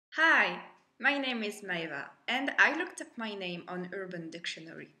Hi, my name is Maeva, and I looked up my name on Urban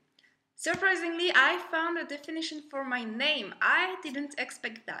Dictionary. Surprisingly, I found a definition for my name. I didn't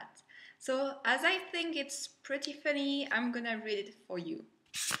expect that. So, as I think it's pretty funny, I'm gonna read it for you.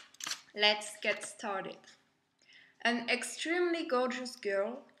 Let's get started. An extremely gorgeous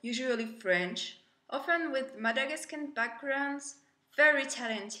girl, usually French, often with Madagascan backgrounds, very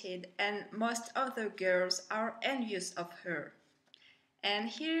talented, and most other girls are envious of her. And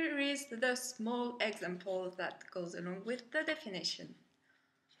here is the small example that goes along with the definition.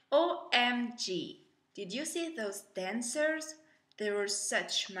 OMG! Did you see those dancers? They were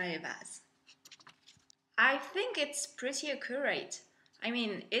such Maevas. I think it's pretty accurate. I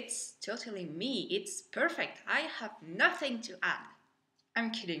mean, it's totally me. It's perfect. I have nothing to add.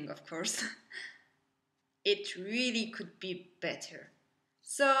 I'm kidding, of course. It really could be better.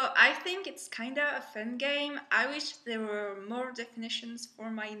 So I think it's kinda a fun game. I wish there were more definitions for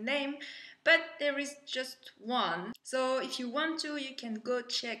my name, but there is just one. So if you want to, you can go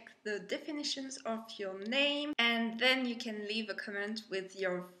check the definitions of your name and then you can leave a comment with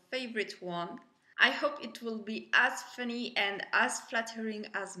your favorite one. I hope it will be as funny and as flattering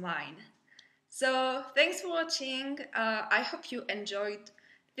as mine. So thanks for watching. I hope you enjoyed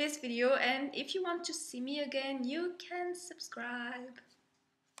this video, and if you want to see me again, you can subscribe.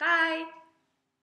 Bye!